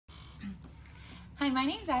Hi, my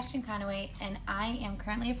name is Ashton Conaway, and I am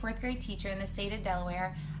currently a fourth grade teacher in the state of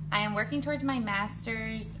Delaware. I am working towards my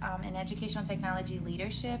master's in educational technology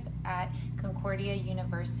leadership at Concordia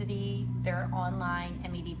University, their online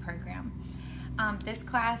MED program. This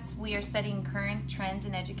class, we are studying current trends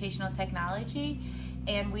in educational technology,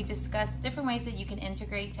 and we discuss different ways that you can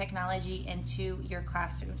integrate technology into your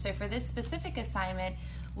classroom. So for this specific assignment,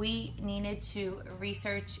 we needed to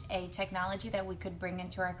research a technology that we could bring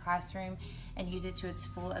into our classroom and use it to its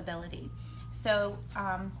full ability. So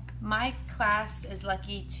my class is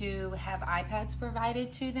lucky to have iPads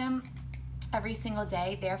provided to them every single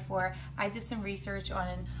day. Therefore, I did some research on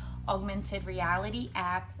an augmented reality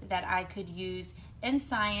app that I could use in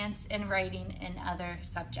science, in writing, and other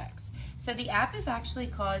subjects. So the app is actually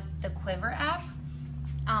called the Quiver app.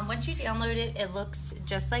 Once you download it, it looks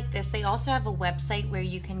just like this. They also have a website where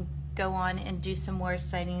you can go on and do some more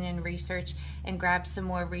studying and research and grab some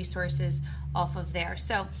more resources off of there.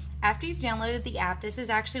 So after you've downloaded the app, this is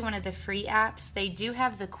actually one of the free apps. They do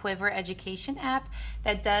have the Quiver education app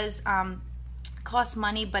that does cost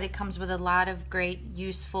money, but it comes with a lot of great,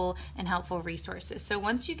 useful, and helpful resources. So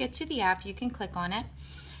once you get to the app, you can click on it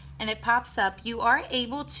and it pops up. You are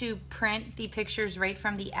able to print the pictures right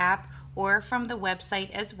from the app or from the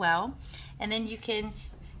website as well. And then you can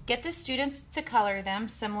get the students to color them,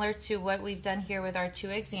 similar to what we've done here with our two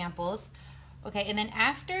examples. Okay, and then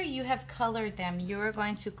after you have colored them, you are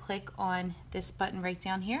going to click on this button right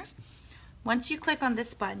down here. Once you click on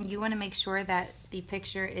this button, you want to make sure that the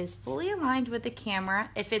picture is fully aligned with the camera.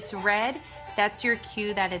 If it's red, that's your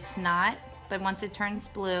cue that it's not, but once it turns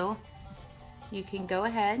blue, you can go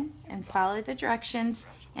ahead and follow the directions,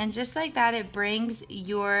 and just like that, it brings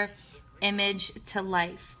your image to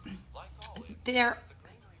life.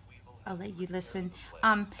 I'll let you listen.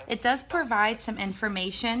 It does provide some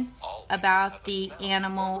information about the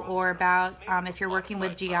animal, or about, if you're working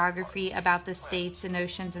with geography, about the states and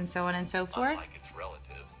oceans and so on and so forth. Unlike its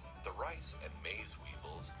relatives, the rice and maize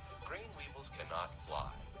weevils, grain weevils cannot fly.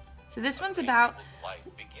 So this one's about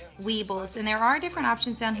weevils, and there are different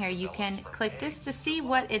options down here. You can click this to see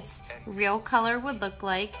what its real color would look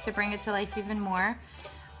like to bring it to life even more.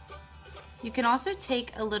 You can also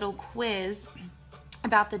take a little quiz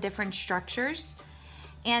about the different structures,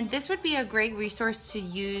 and this would be a great resource to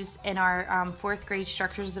use in our fourth grade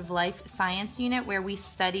Structures of Life science unit, where we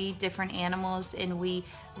study different animals and we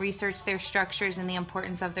research their structures and the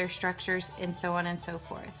importance of their structures and so on and so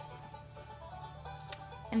forth.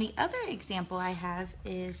 And the other example I have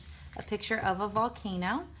is a picture of a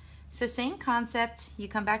volcano. So same concept, you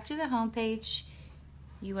come back to the home page,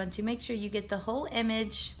 you want to make sure you get the whole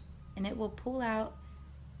image, and it will pull out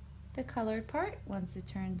the colored part once it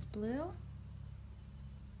turns blue.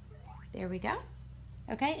 There we go.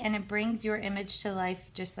 Okay, and it brings your image to life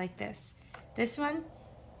just like this. This one,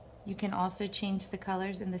 you can also change the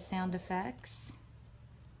colors and the sound effects.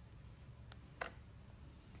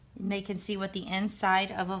 And they can see what the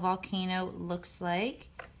inside of a volcano looks like.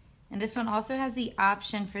 And this one also has the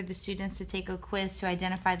option for the students to take a quiz to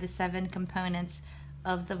identify the 7 components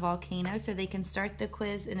of the volcano. So they can start the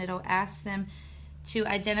quiz and it'll ask them to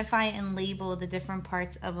identify and label the different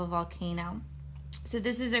parts of a volcano. So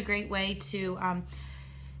this is a great way to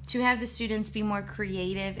have the students be more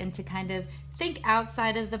creative and to kind of think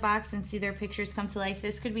outside of the box and see their pictures come to life.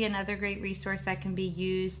 This could be another great resource that can be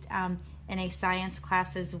used in a science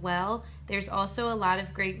class as well. There's also a lot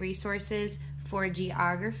of great resources for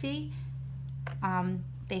geography.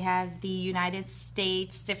 They have the United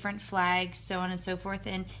States, different flags, so on and so forth.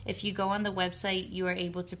 And if you go on the website, you are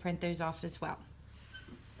able to print those off as well.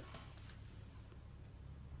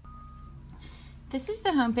 This is the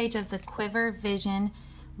homepage of the Quiver Vision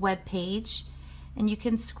webpage, and you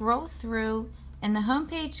can scroll through, and the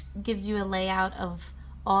homepage gives you a layout of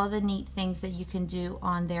all the neat things that you can do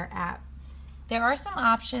on their app. There are some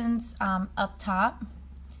options up top.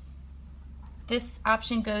 This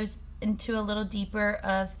option goes into a little deeper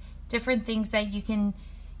of different things that you can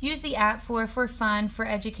use the app for fun, for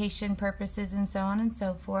education purposes, and so on and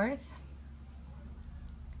so forth.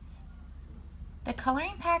 The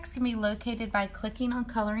coloring packs can be located by clicking on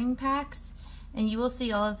coloring packs, and you will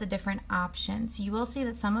see all of the different options. You will see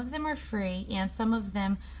that some of them are free and some of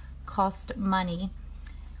them cost money.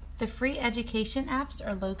 The free education apps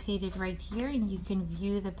are located right here, and you can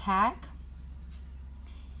view the pack,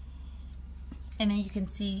 and then you can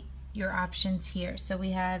see your options here. So we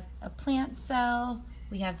have a plant cell,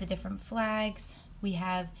 we have the different flags, we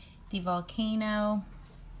have the volcano,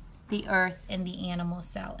 the earth, and the animal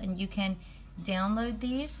cell, and you can download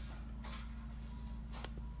these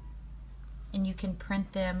and you can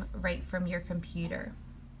print them right from your computer.